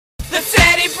The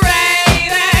teddy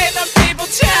braiding, the people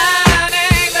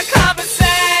chanting, the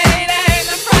compensating,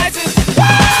 the prizes.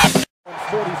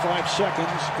 45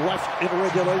 seconds left in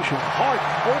regulation. Hart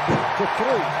open for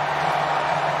three.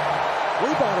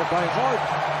 Rebounded by Hart.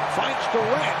 Finds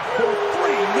Durant for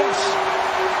three. Yes.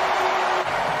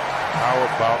 How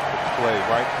about the play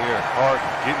right there? Hart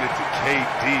getting it to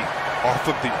KD off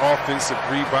of the offensive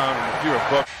rebound. And if you're a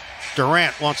Buck.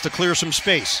 Durant wants to clear some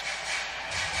space.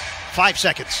 5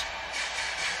 seconds.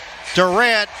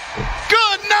 Durant.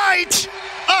 Good night.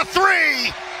 A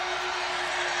three.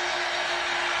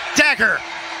 Dagger.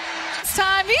 It's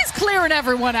time. He's clearing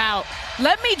everyone out.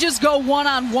 Let me just go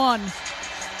one-on-one.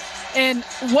 And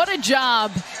what a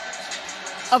job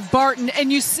of Barton. And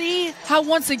you see how,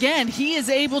 once again, he is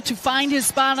able to find his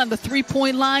spot on the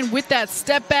three-point line with that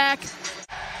step back.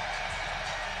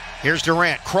 Here's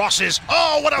Durant. Crosses.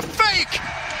 Oh, what a fake.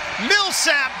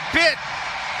 Millsap bit.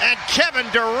 And Kevin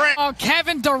Durant. Oh,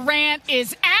 Kevin Durant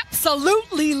is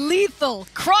absolutely lethal.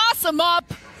 Cross him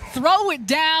up. Throw it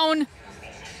down.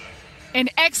 An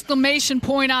exclamation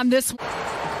point on this.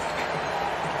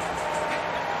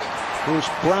 Bruce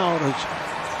Brown has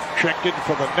checked in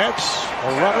for the Nets.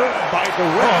 A runner by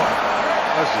Durant.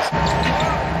 That's just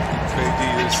KD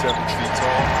is 7 feet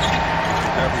tall. If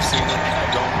you've never seen him,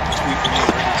 don't tweet me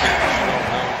or anything. You don't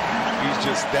know. He's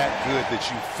just that good that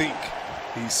you think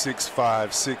he's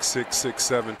 6'5", 6'6",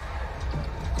 6'7".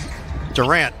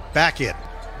 Durant back in.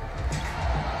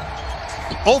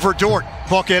 Over Dort.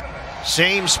 Book it.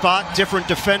 Same spot, different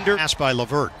defender. Passed by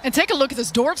LeVert. And take a look at this.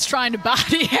 Dort's trying to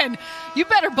body, and you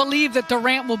better believe that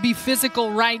Durant will be physical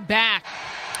right back.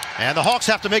 And the Hawks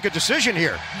have to make a decision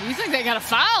here. You think they got a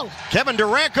foul? Kevin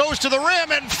Durant goes to the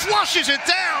rim and flushes it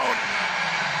down.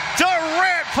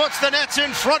 Durant puts the Nets in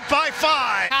front by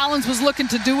 5. Collins was looking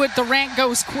to do it. Durant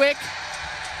goes quick.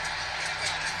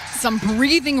 Some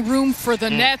breathing room for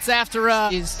the Nets after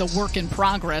is the work in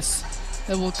progress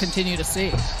that we'll continue to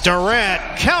see.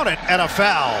 Durant, count it, and a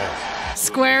foul.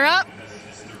 Square up,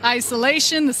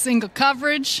 isolation, the single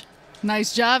coverage.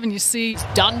 Nice job, and you see it's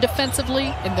done defensively,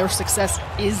 and their success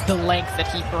is the length that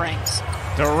he brings.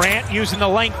 Durant using the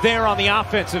length there on the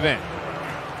offensive end.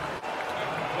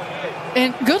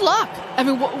 And good luck. I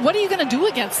mean, what are you going to do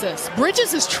against this?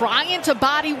 Bridges is trying to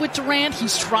body with Durant.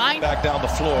 He's trying. Back down the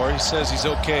floor. He says he's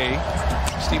okay.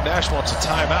 Steve Nash wants a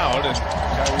timeout, and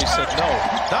QIWI said no.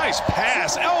 Nice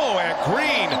pass. Oh, and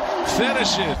Green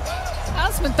finishes.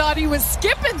 Osman thought he was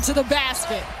skipping to the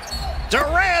basket.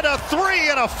 Durant, a three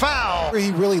and a foul.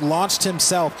 He really launched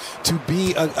himself to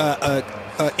be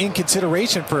in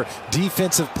consideration for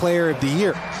Defensive Player of the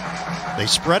Year. They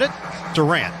spread it.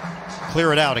 Durant.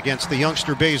 Clear it out against the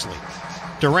youngster Bazley.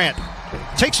 Durant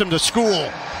takes him to school,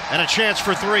 and a chance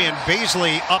for three, and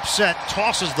Bazley, upset,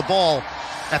 tosses the ball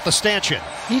at the stanchion.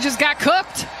 He just got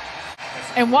cooked.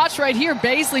 And watch right here,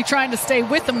 Bazley trying to stay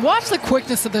with him. Watch the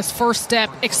quickness of this first step,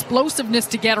 explosiveness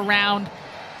to get around.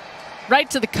 Right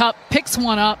to the cup, picks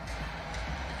one up.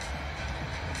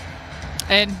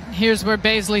 And here's where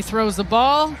Bazley throws the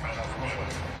ball.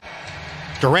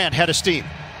 Durant head of steam.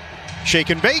 Shake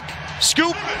and bake,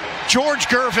 scoop, George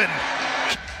Gervin.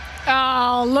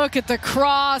 Oh, look at the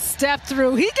cross, step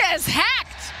through. He gets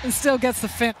hacked and still gets the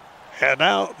fin. And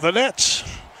now the Nets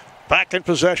back in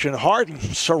possession. Harden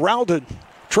surrounded.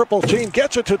 Triple team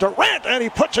gets it to Durant, and he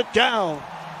puts it down.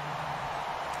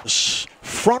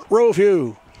 Front row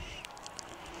view.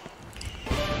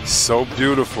 So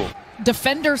beautiful.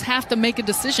 Defenders have to make a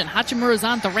decision. Hachimura's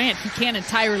on Durant. He can't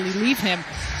entirely leave him,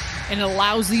 and it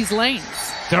allows these lanes.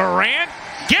 Durant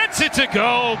gets it to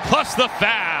go, plus the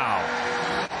foul.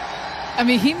 I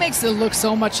mean, he makes it look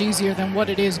so much easier than what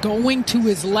it is. Going to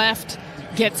his left,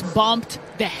 gets bumped,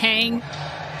 the hang.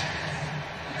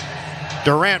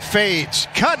 Durant fades,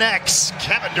 connects.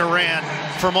 Kevin Durant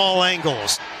from all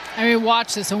angles. I mean,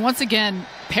 watch this. And once again,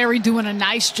 Perry doing a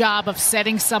nice job of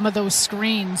setting some of those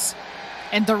screens.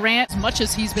 And Durant, as much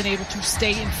as he's been able to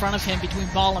stay in front of him between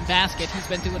ball and basket, he's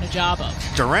been doing a job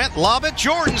of. Durant lob it.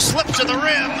 Jordan slips to the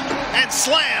rim and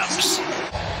slams.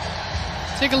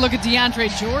 Take a look at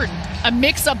DeAndre Jordan. A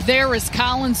mix-up there as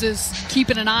Collins is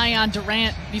keeping an eye on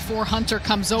Durant before Hunter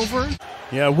comes over.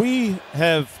 Yeah, we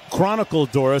have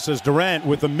chronicled Doris as Durant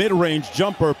with a mid-range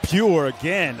jumper pure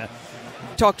again.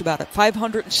 Talked about it,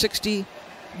 560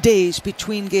 days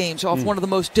between games off one of the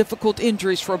most difficult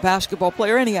injuries for a basketball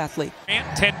player, any athlete.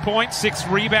 10 points, 6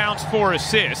 rebounds, 4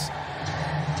 assists.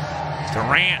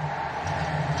 Durant,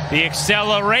 the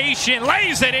acceleration,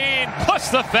 lays it in, plus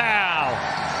the foul.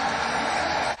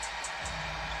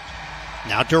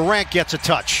 Now Durant gets a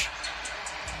touch.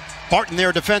 Barton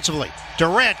there defensively.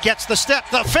 Durant gets the step,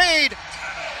 the fade.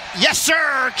 Yes,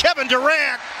 sir. Kevin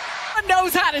Durant.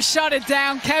 Knows how to shut it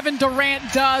down. Kevin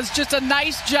Durant does. Just a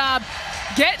nice job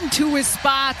getting to his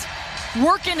spot,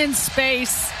 working in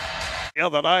space. The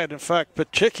other night, in fact,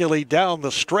 particularly down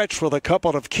the stretch with a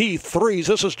couple of key threes.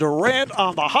 This is Durant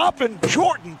on the hop, and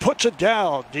Jordan puts it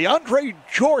down. DeAndre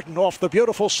Jordan off the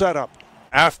beautiful setup.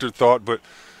 Afterthought, but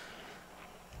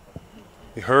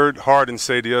you heard Harden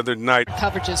say the other night.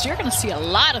 Coverages. You're going to see a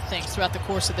lot of things throughout the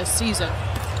course of this season.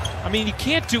 I mean, you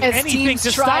can't do As anything teams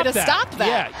to try stop to that. stop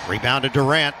that. Yeah. Rebounded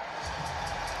Durant.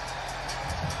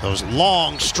 Those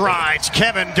long strides.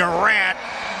 Kevin Durant.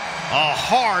 A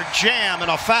hard jam and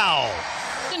a foul.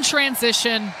 In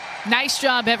transition, nice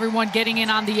job everyone getting in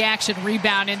on the action,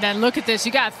 rebound, and then look at this.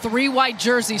 You got 3 white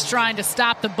jerseys trying to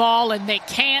stop the ball, and they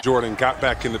can't. Jordan got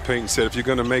back in the paint and said, if you're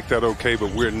going to make that, okay,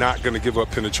 but we're not going to give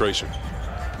up penetration.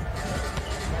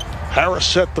 Harris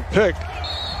set the pick.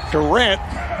 Durant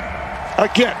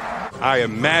again. I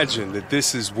imagine that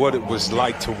this is what it was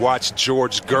like to watch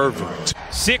George Gervin.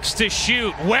 6 to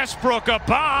shoot. Westbrook a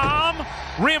bomb.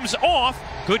 Rims off.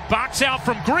 Good box out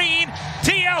from Green.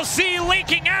 TLC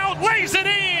leaking out. Lays it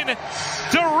in.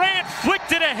 Durant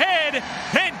flicked it ahead.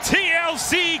 And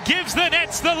TLC gives the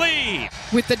Nets the lead.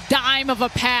 With the dime of a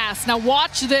pass. Now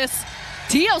watch this.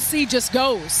 TLC just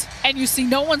goes. And you see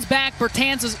no one's back.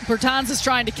 Bertans is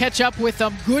trying to catch up with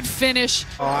them. Good finish.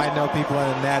 Oh, I know people in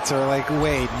the Nets are like,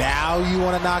 wait, now you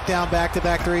want to knock down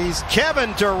back-to-back threes?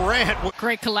 Kevin Durant.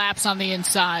 Great collapse on the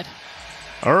inside.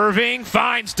 Irving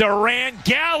finds Durant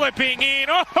galloping in.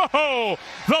 Oh,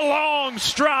 the long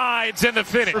strides and the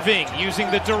finish. Irving using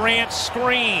the Durant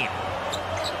screen.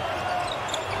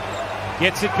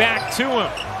 Gets it back to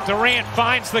him. Durant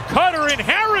finds the cutter and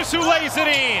Harris who lays it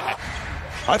in.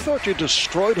 I thought you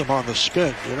destroyed him on the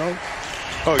spin, you know?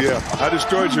 Oh, yeah. I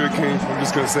destroyed you, King. I'm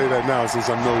just going to say that now since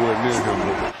I'm nowhere near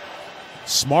him.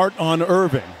 Smart on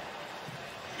Irving.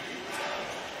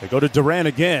 They go to Durant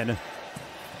again.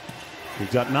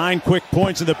 He's got 9 quick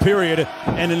points in the period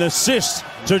and an assist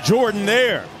to Jordan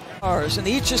there. And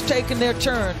each has taken their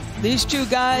turn. These two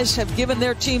guys have given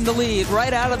their team the lead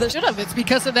right out of this. Should have. It's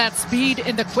because of that speed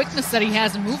and the quickness that he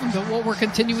has in moving. But what we're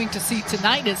continuing to see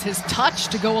tonight is his touch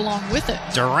to go along with it.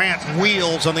 Durant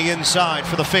wheels on the inside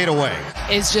for the fadeaway.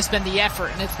 It's just been the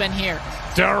effort, and it's been here.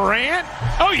 Durant,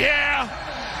 oh yeah,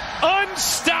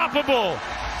 unstoppable.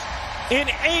 An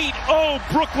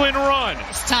 8-0 Brooklyn run.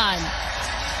 It's time.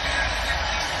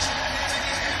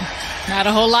 Not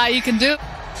a whole lot you can do.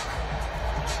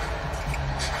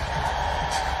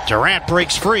 Durant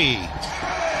breaks free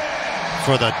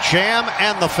for the jam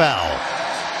and the foul.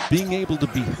 Being able to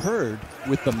be heard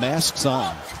with the masks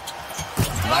on.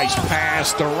 Nice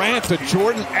pass. Durant to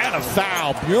Jordan and a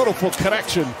foul. Beautiful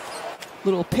connection.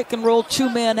 Little pick and roll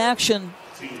 2-man action.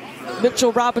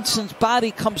 Mitchell Robinson's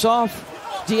body comes off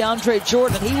DeAndre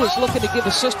Jordan. He was looking to give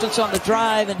assistance on the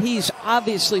drive, and he's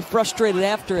obviously frustrated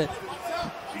after it.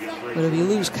 But if you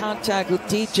lose contact with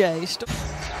DJ...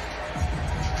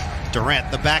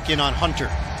 Durant, the back in on Hunter.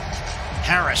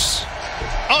 Harris.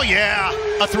 Oh, yeah,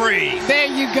 a 3. There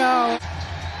you go.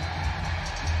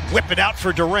 Whip it out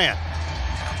for Durant.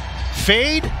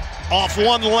 Fade off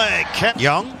one leg.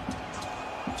 Young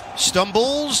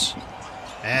stumbles.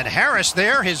 And Harris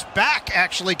there, his back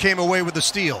actually came away with the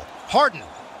steal. Harden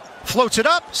floats it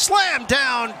up, slam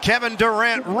down. Kevin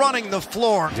Durant running the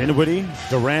floor. Dinwiddie,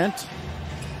 Durant.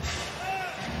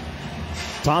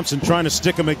 Thompson trying to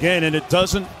stick him again, and it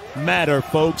doesn't matter,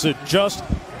 folks. It just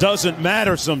doesn't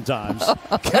matter sometimes.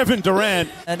 Kevin Durant.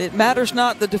 And it matters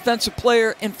not the defensive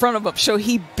player in front of him. So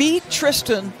he beat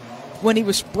Tristan when he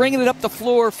was bringing it up the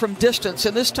floor from distance,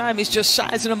 and this time he's just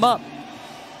sizing him up.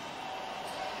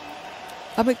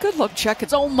 I mean, good luck check.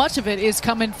 So much of it is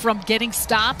coming from getting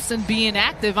stops and being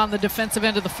active on the defensive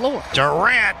end of the floor.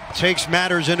 Durant takes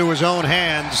matters into his own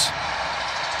hands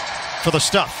for the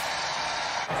stuff.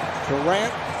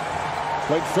 Durant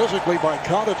played physically by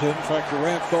Connaughton. In fact,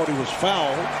 Durant thought he was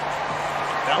fouled.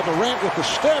 Now Durant with the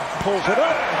step pulls it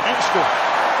up and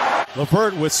scores.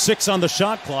 LeVert with 6 on the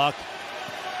shot clock.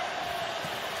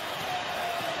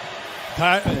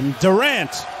 And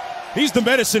Durant, he's the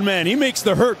medicine man. He makes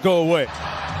the hurt go away.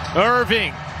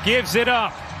 Irving gives it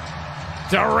up.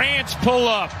 Durant's pull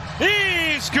up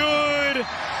is good.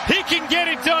 He can get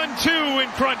it done too in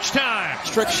crunch time.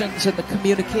 Restrictions in the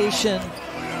communication.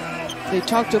 They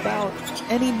talked about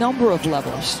any number of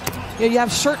levels. You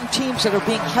have certain teams that are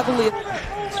being heavily...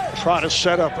 Trying to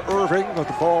set up Irving, but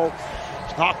the ball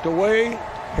is knocked away.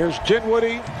 Here's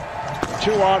Dinwiddie.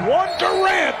 2-on-1.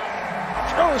 Durant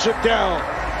throws it down.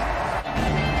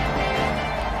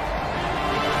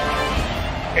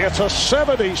 It's a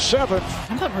 77. I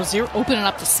thought Rozier opening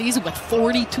up the season with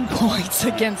 42 points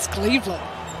against Cleveland.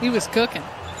 He was cooking.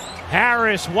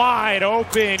 Harris wide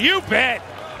open. You bet.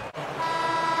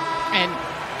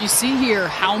 And you see here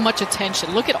how much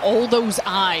attention. Look at all those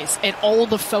eyes and all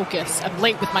the focus. I'm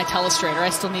late with my telestrator. I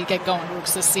still need to get going,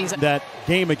 Rooks, this season. That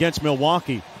game against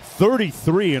Milwaukee,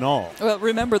 33 in all. Well,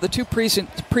 remember, the two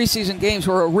preseason games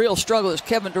were a real struggle. There's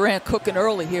Kevin Durant cooking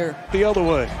early here. The other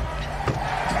way.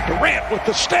 Durant with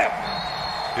the step.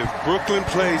 If Brooklyn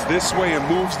plays this way and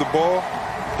moves the ball,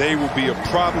 they will be a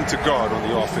problem to guard on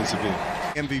the offensive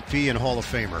end. MVP and Hall of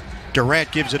Famer.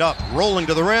 Durant gives it up, rolling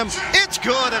to the rim. It's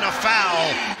good and a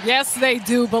foul. Yes, they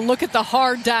do, but look at the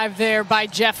hard dive there by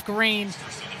Jeff Green.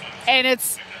 And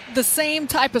it's the same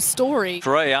type of story.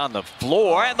 Trey on the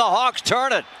floor, and the Hawks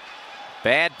turn it.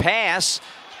 Bad pass.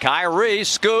 Kyrie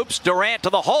scoops Durant to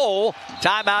the hole.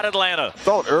 Timeout Atlanta.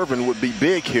 Thought Irvin would be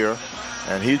big here.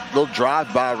 And he little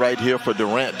drive by right here for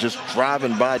Durant, just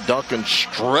driving by Duncan,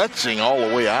 stretching all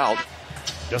the way out.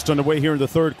 Just underway here in the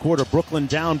third quarter. Brooklyn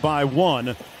down by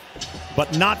 1,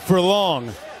 but not for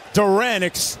long. Durant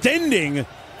extending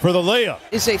for the layup.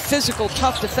 Is a physical,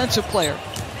 tough defensive player.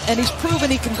 And he's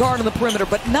proven he can guard on the perimeter,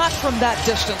 but not from that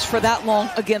distance for that long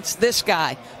against this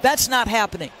guy. That's not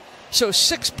happening. So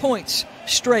 6 points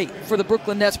straight for the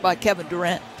Brooklyn Nets by Kevin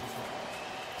Durant.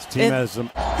 Team has them.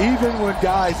 Even when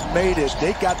guys made it,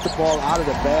 they got the ball out of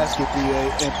the basket,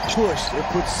 DA, and pushed. It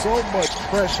put so much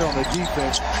pressure on the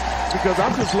defense because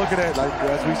I'm just looking at, like,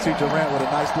 as we see Durant with a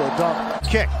nice little dunk.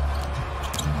 Kick.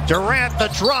 Durant, the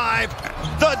drive,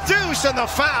 the deuce, and the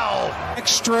foul.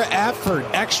 Extra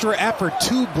effort,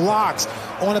 2 blocks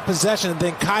on a possession, and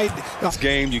then This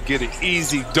game, you get an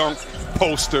easy dunk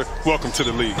poster. Welcome to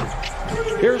the league.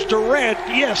 Here's Durant,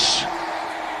 yes.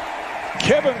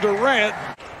 Kevin Durant.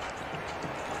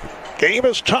 Game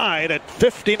is tied at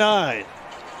 59.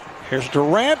 Here's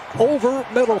Durant over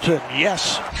Middleton.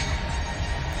 Yes.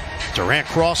 Durant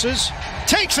crosses,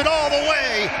 takes it all the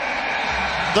way.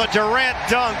 The Durant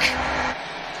dunk.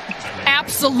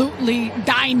 Absolutely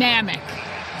dynamic.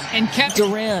 And Kevin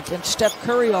Durant and Steph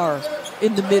Curry are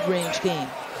in the mid-range game.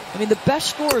 I mean, the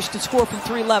best scorers can score from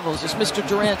 3 levels as Mr.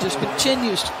 Durant just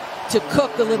continues to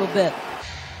cook a little bit.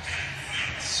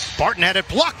 Barton had it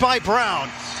blocked by Brown.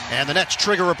 And the Nets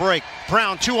trigger a break.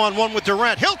 Brown 2-on-1 with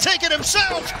Durant. He'll take it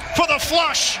himself for the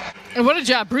flush. And what a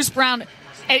job. Bruce Brown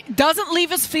doesn't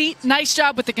leave his feet. Nice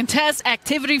job with the contest.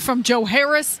 Activity from Joe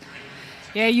Harris.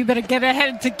 Yeah, you better get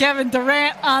ahead to Kevin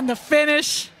Durant on the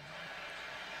finish.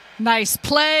 Nice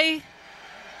play.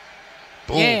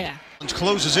 Boom. Yeah.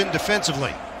 Closes in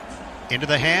defensively. Into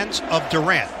the hands of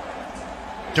Durant.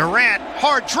 Durant,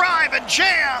 hard drive and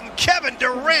jam. Kevin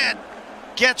Durant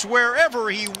gets wherever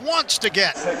he wants to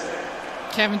get.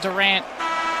 Kevin Durant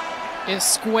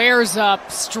squares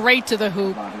up straight to the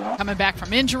hoop. Coming back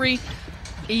from injury,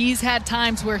 he's had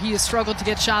times where he has struggled to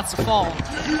get shots to fall.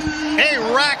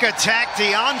 A rack attack,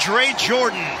 DeAndre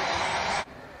Jordan.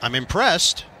 I'm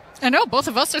impressed. I know, both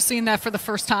of us are seeing that for the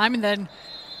first time, and then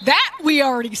that we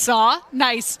already saw.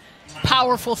 Nice,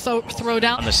 powerful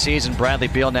throwdown. On the season, Bradley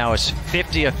Beal now is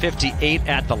 50 of 58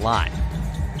 at the line.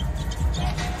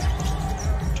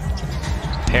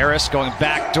 Harris going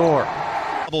back door.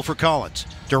 Double for Collins.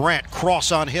 Durant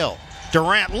cross on Hill.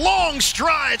 Durant long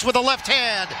strides with the left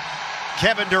hand.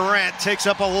 Kevin Durant takes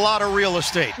up a lot of real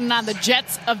estate. And on the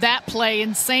jets of that play,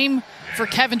 and same for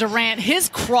Kevin Durant. His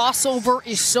crossover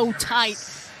is so tight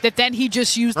that then he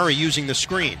just used Murray using the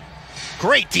screen.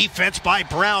 Great defense by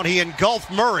Brown. He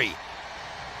engulfed Murray.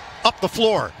 Up the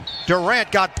floor.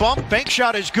 Durant got bumped. Bank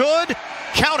shot is good.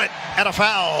 Count it, and a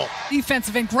foul.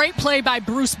 Defensive and great play by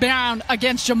Bruce Brown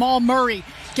against Jamal Murray.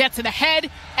 Gets it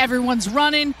ahead. Everyone's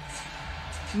running.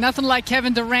 Nothing like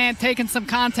Kevin Durant taking some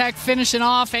contact, finishing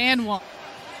off, and one.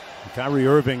 Kyrie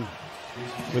Irving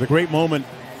with a great moment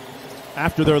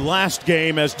after their last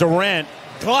game as Durant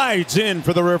glides in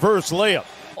for the reverse layup.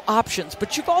 Options,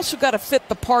 but you've also got to fit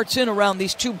the parts in around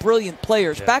these 2 brilliant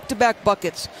players. Back-to-back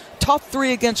buckets, tough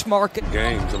 3 against market.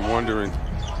 Games, I'm wondering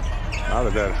out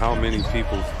of that how many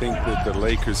people think that the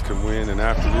Lakers can win. And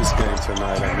after this game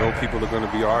tonight, I know people are going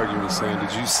to be arguing, saying,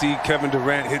 did you see Kevin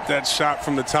Durant hit that shot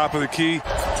from the top of the key?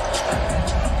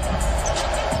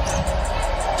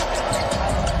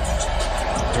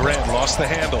 Durant lost the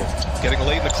handle. Getting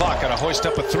late in the clock. Got to hoist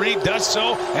up a 3. Does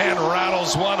so and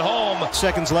rattles one home.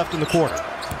 Seconds left in the quarter.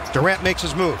 Durant makes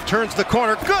his move. Turns the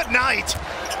corner. Good night.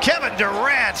 Kevin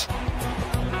Durant.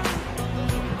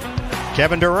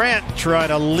 Kevin Durant trying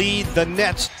to lead the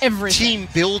Nets team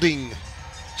building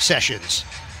sessions.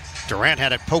 Durant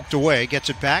had it poked away. Gets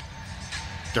it back.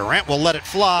 Durant will let it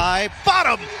fly.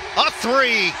 Bottom. A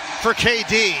 3 for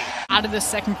KD. Out of the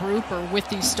second group or with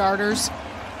these starters,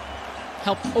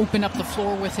 help open up the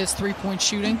floor with his three-point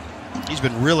shooting. He's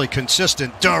been really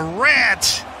consistent.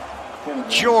 Durant!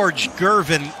 George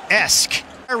Gervin-esque.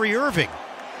 Kyrie Irving.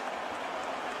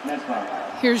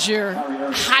 Here's your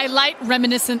highlight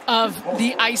reminiscent of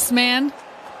the Iceman.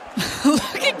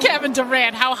 Look at Kevin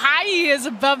Durant, how high he is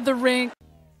above the ring.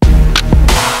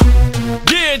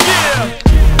 Yeah, yeah.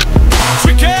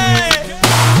 Tricky.